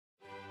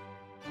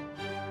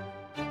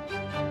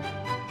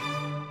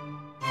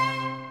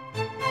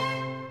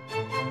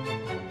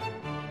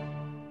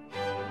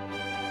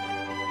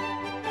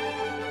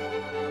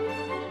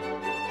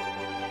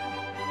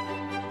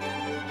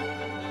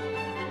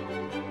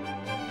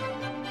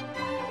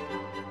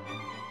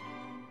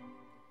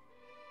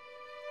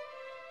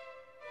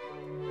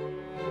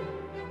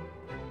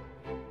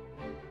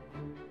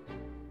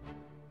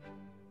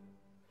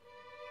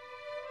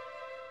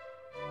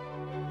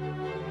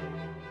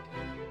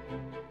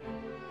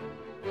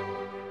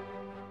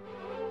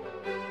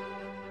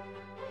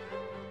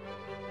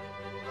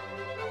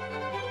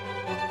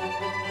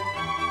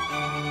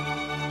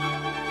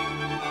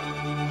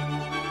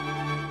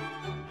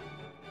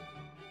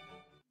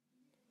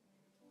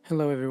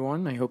Hello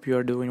everyone, I hope you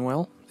are doing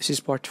well. This is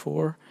part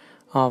 4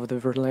 of the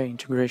Verlet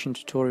integration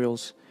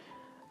tutorials.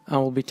 I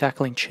will be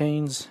tackling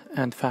chains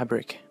and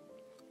fabric.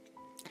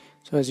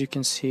 So as you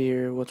can see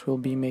here, what we'll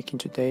be making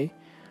today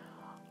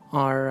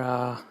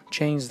are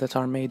chains that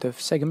are made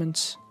of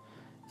segments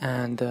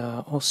and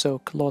also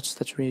cloths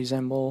that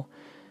resemble,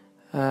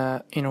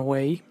 in a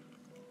way,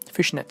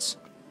 fishnets.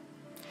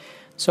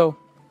 So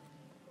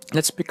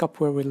let's pick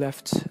up where we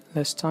left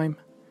last time.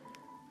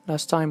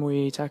 Last time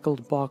we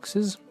tackled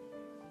boxes.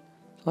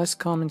 Let's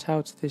comment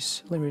out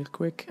this real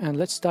quick and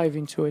let's dive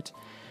into it.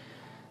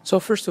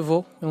 So first of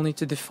all, we'll need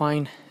to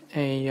define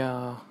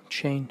a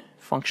chain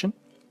function.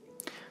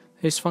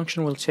 This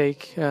function will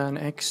take an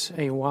x,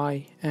 a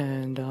y,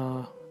 and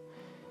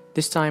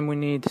this time we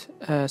need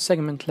a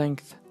segment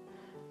length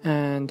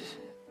and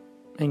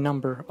a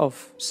number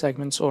of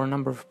segments or a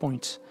number of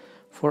points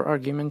for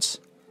arguments.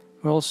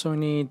 We also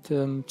need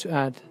to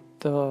add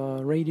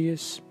the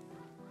radius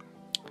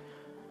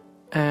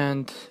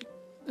and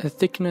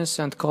thickness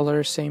and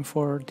color, same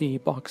for the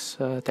box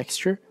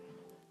texture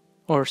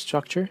or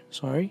structure,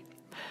 sorry.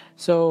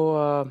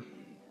 So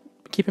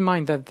keep in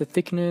mind that the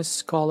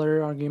thickness,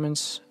 color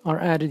arguments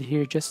are added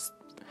here just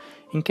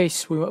in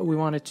case we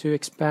wanted to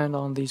expand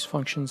on these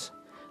functions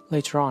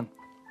later on.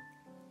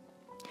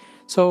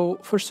 So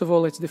first of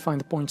all, let's define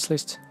the points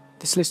list.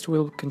 This list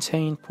will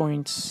contain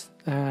points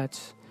that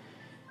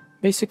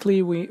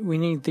basically we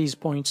need these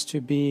points to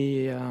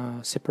be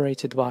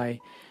separated by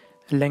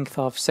length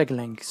of seg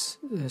lengths,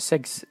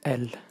 segs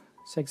L,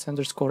 segs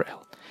underscore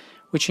L,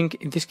 which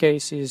in this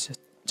case is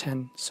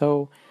 10.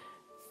 So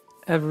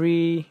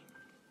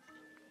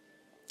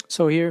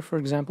here, for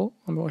example,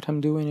 what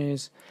I'm doing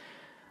is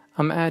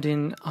I'm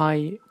adding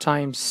I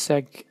times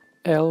seg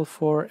L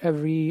for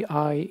every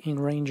I in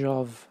range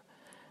of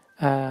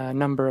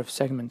number of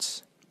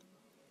segments.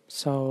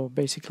 So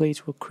basically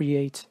it will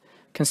create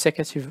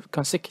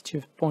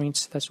consecutive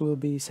points that will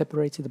be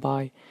separated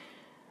by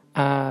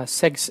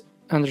segs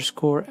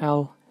underscore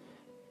L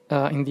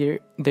in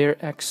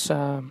their x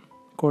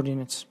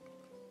coordinates.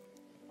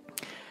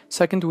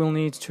 Second, we'll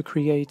need to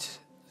create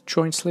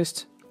joints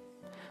list.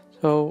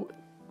 So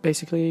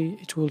basically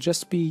it will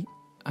just be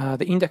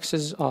the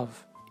indexes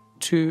of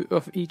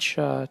each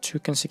two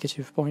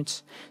consecutive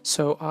points.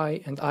 So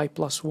I and I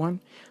plus 1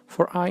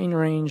 for I in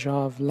range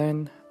of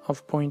len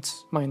of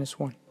points minus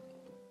 1.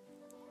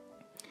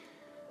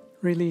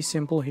 Really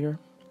simple here.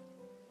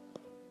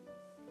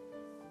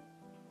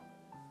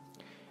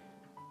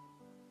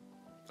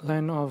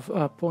 Len of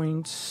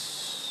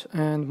points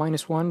and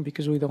minus 1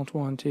 because we don't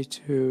want it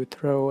to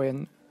throw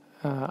an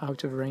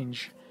out of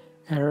range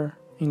error,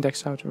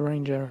 index out of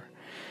range error.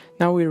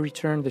 Now we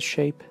return the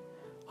shape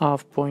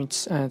of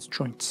points and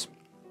joints.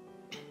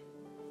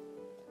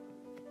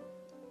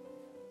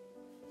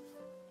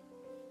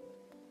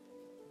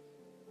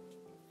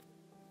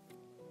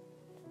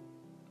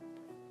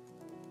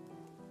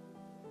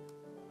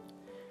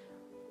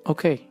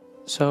 Okay,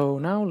 so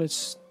now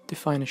let's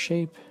define a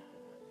shape.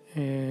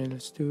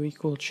 Let's do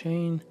equal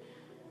chain,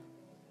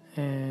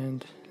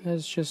 and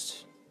let's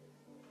just,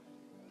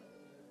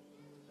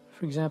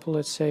 for example,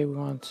 let's say we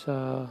want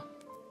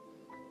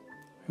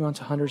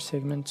 100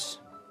 segments.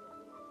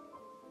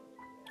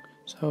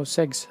 So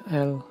segs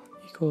L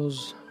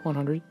equals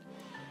 100,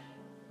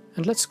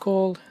 and let's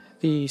call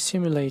the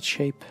simulate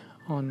shape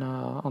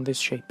on this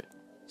shape.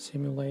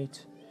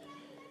 Simulate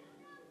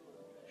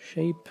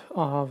shape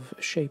of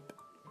shape.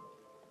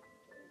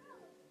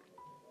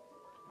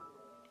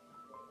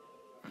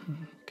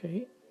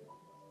 Okay,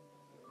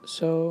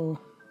 so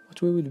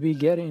what we would be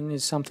getting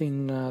is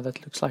something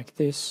that looks like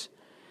this.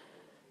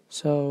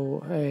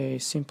 So a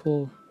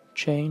simple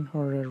chain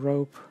or a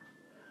rope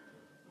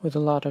with a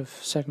lot of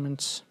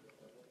segments.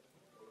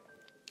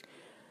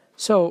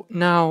 So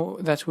now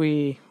that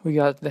we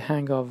got the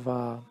hang of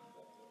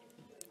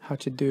how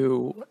to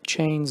do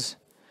chains,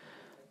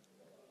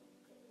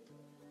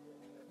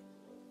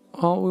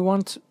 well, we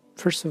want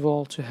first of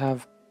all to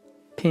have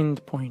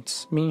pinned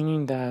points,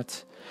 meaning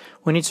that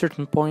we need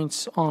certain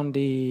points on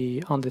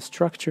the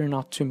structure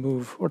not to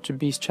move or to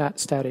be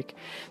static.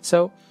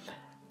 So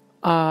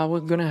we're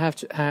gonna have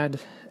to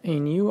add a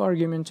new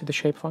argument to the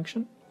shape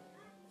function.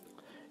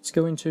 It's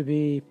going to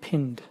be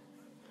pinned,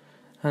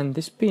 and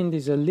this pinned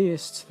is a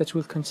list that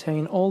will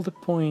contain all the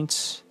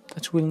points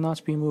that will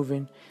not be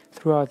moving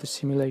throughout the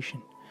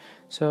simulation.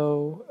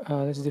 So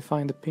let's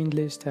define the pinned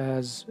list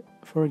as,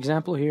 for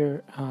example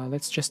here,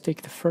 let's just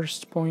take the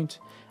first point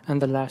and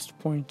the last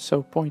point,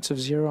 so points of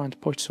 0 and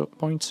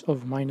points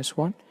of minus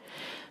 1.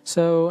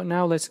 So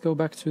now let's go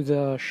back to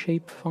the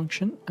shape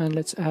function and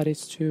let's add it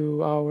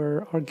to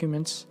our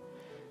arguments.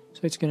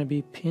 So it's going to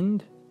be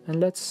pinned, and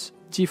let's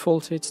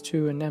default it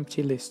to an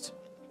empty list.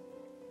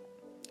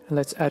 And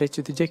let's add it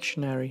to the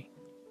dictionary.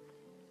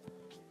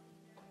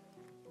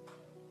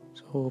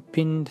 So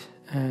pinned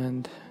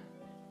and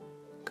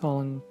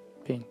colon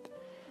pinned.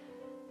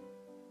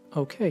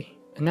 Okay,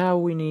 now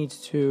we need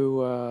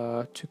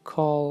to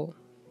call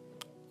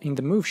in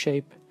the move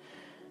shape.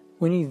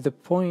 We need the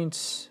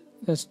points.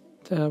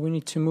 We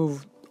need to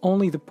move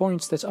only the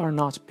points that are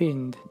not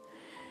pinned,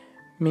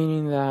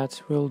 meaning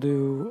that we'll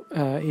do,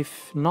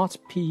 if not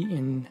P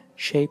in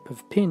shape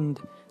of pinned,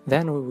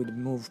 then we would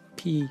move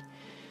P,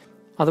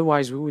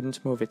 otherwise we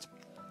wouldn't move it.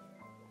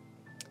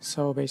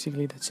 So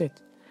basically that's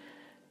it.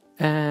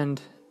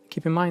 And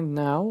keep in mind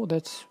now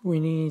that we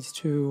need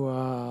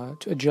to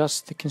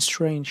adjust the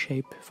constraint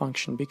shape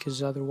function,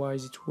 because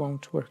otherwise it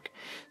won't work.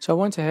 So I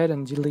went ahead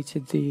and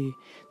deleted the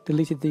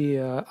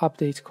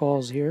update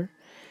calls here,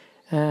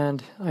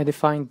 and I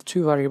defined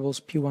two variables,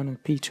 P1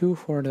 and P2,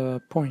 for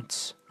the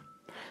points.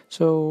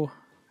 So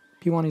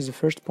P1 is the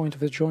first point of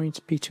the joint,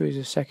 P2 is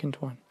the second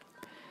one.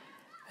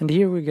 And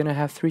here we're going to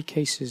have three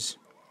cases.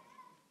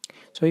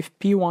 So if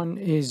P1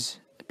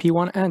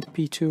 and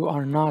P2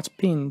 are not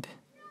pinned,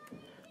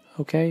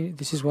 okay,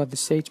 this is what the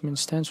statement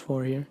stands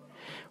for here,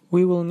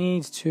 we will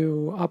need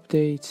to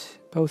update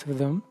both of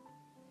them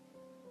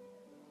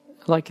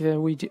like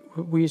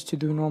we used to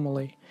do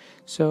normally.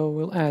 So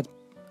we'll add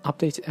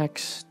update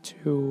x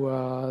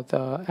to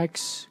the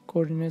x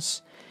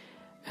coordinates,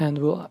 and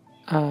we'll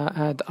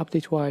add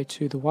update y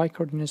to the y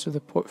coordinates of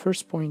the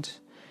first point,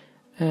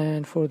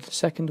 and for the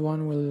second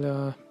one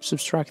we'll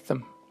subtract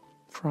them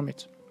from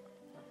it.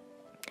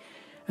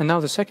 And now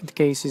the second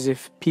case is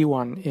if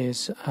P1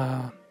 is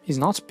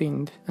not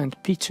pinned and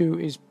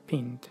P2 is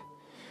pinned.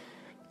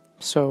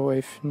 So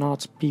if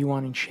not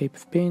P1 in shape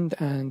of pinned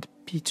and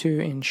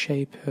P2 in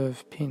shape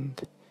of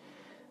pinned.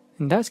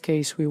 In that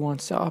case we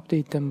want to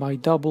update them by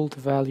double the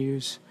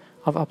values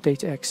of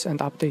update x and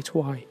update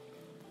y.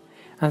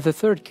 And the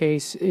third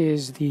case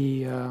is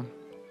the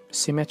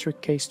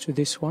symmetric case to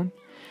this one.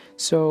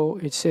 So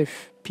it's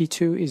if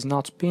P2 is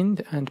not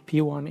pinned and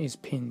P1 is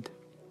pinned.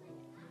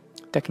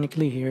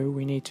 Technically here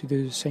we need to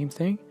do the same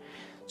thing.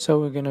 So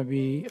we're going to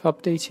be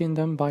updating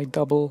them by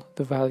double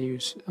the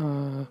values.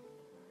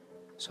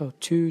 So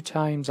 2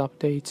 times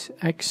update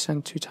x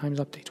and 2 times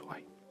update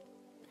y.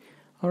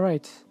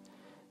 Alright,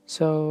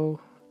 so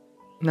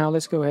now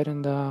let's go ahead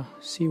and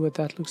see what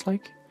that looks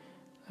like.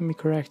 Let me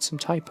correct some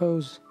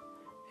typos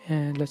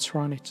and let's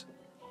run it.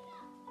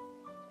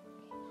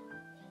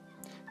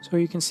 So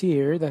you can see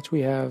here that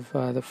we have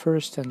the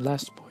first and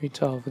last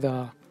point of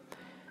the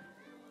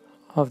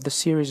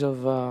series of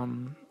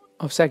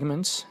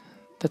segments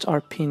that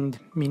are pinned,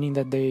 meaning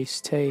that they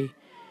stay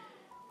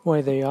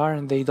where they are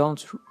and they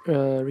don't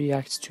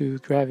react to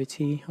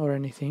gravity or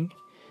anything.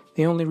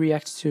 They only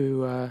react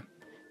to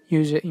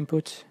user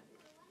input.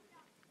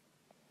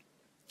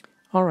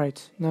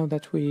 Alright, now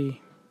that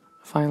we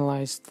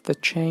finalized the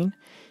chain,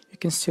 you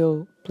can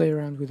still play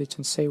around with it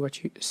and see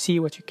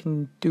what you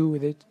can do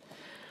with it.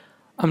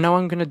 Now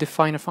I'm going to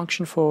define a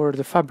function for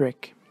the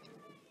fabric.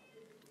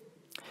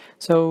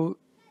 So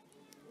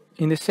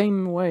in the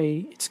same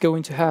way, it's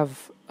going to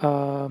have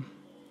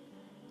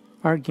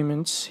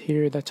arguments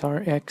here that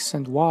are x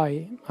and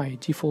y. I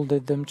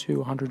defaulted them to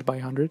 100 by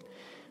 100,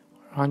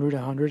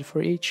 100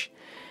 for each.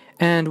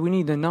 And we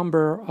need a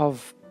number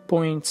of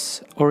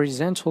points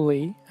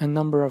horizontally and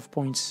number of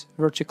points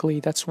vertically.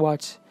 That's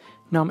what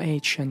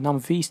num_h and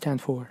num_v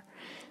stand for.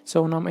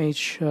 So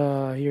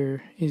num_h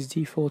here is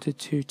defaulted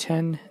to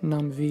 10,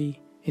 num_v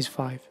is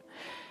 5.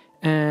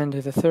 And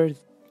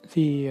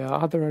the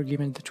other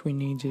argument that we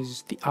need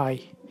is the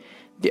I.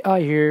 The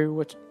I here,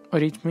 what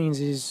it means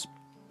is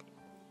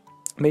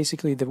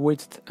basically the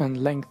width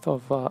and length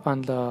of or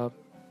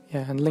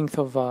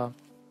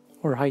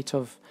height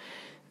of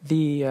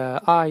the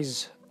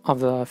eyes of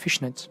the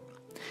fishnet.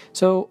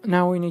 So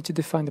now we need to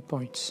define the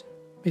points.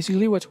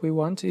 Basically what we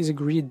want is a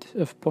grid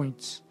of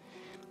points.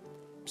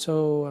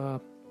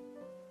 So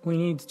we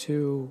need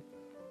to,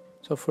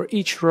 so for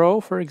each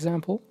row, for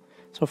example,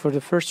 so for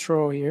the first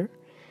row here,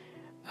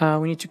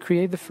 we need to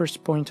create the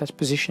first point at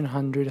position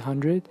 100,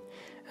 100,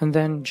 and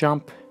then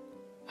jump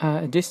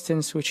a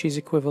distance which is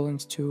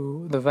equivalent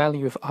to the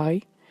value of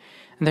I,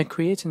 and then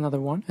create another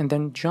one, and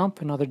then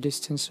jump another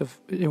distance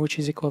which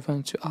is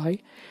equivalent to I,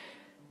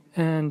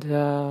 and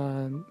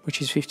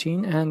which is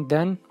 15, and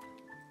then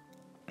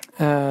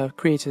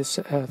create a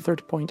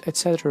third point,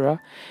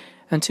 etc.,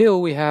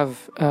 until we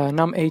have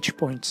num_h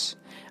points.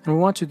 And we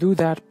want to do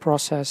that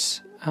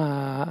process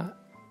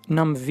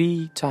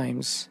num_v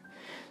times.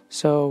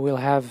 So we'll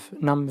have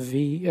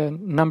num_v,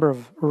 number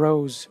of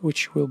rows,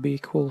 which will be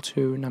equal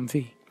to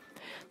num_v.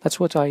 That's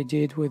what I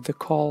did with the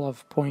call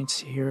of points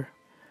here.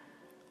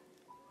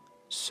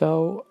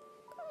 So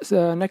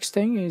the next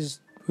thing is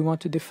we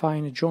want to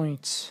define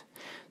joints.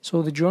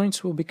 So the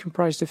joints will be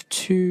comprised of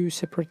two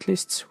separate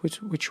lists,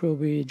 which we'll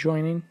be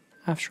joining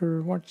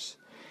afterwards.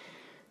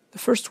 The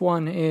first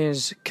one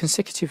is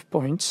consecutive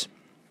points,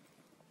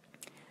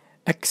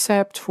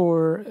 except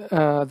for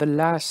the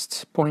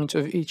last point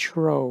of each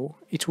row.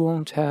 It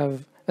won't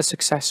have a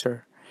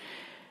successor.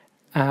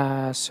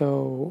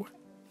 So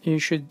you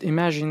should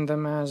imagine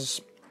them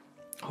as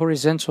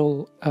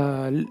horizontal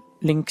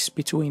links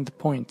between the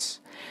points.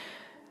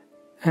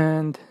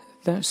 And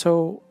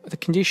so the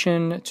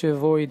condition to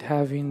avoid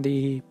having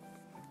the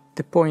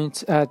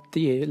point at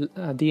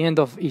the end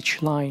of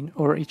each line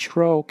or each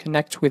row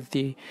connect with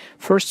the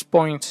first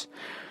point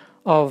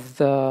of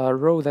the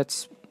row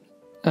that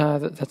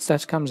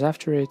comes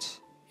after it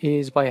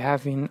is by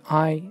having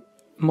I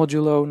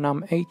modulo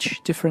num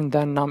h different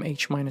than num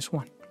h minus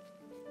 1.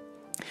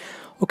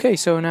 Okay,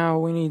 so now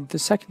we need the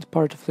second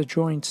part of the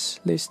joints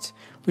list,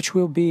 which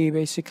will be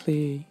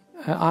basically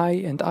I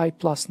and I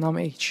plus num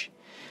h.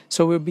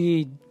 So we'll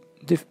be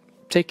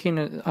taking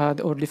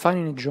or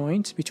defining a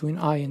joint between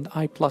I and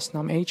I plus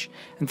num h,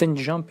 and then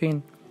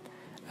jumping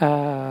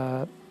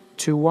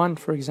to 1,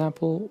 for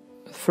example,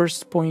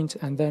 first point,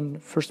 and then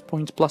first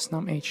point plus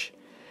num h.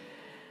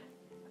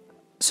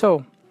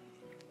 So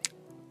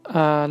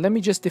let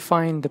me just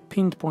define the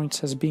pinned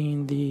points as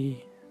being the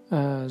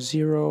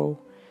 0,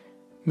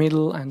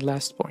 middle, and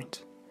last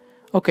point.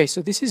 Okay,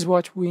 so this is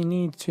what we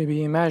need to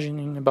be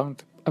imagining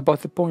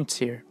about the points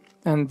here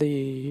and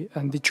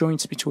the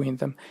joints between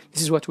them.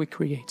 This is what we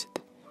created.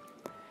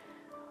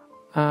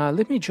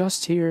 Let me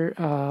just here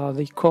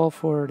the call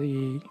for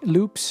the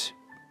loops,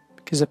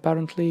 because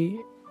apparently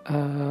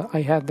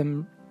I had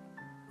them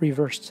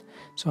reversed.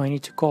 So I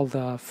need to call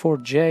the for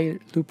j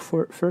loop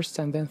first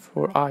and then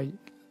for I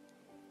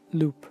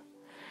loop.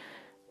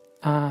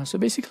 So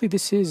basically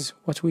this is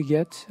what we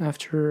get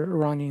after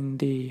running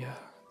the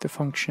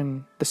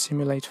function, the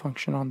simulate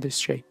function on this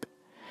shape.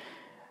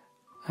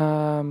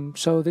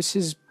 So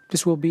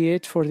this will be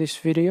it for this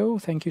video.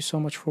 Thank you so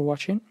much for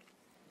watching.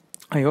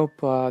 I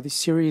hope this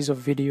series of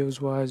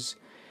videos was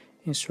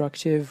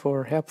instructive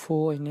or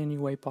helpful in any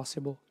way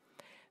possible.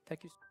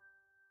 Thank you.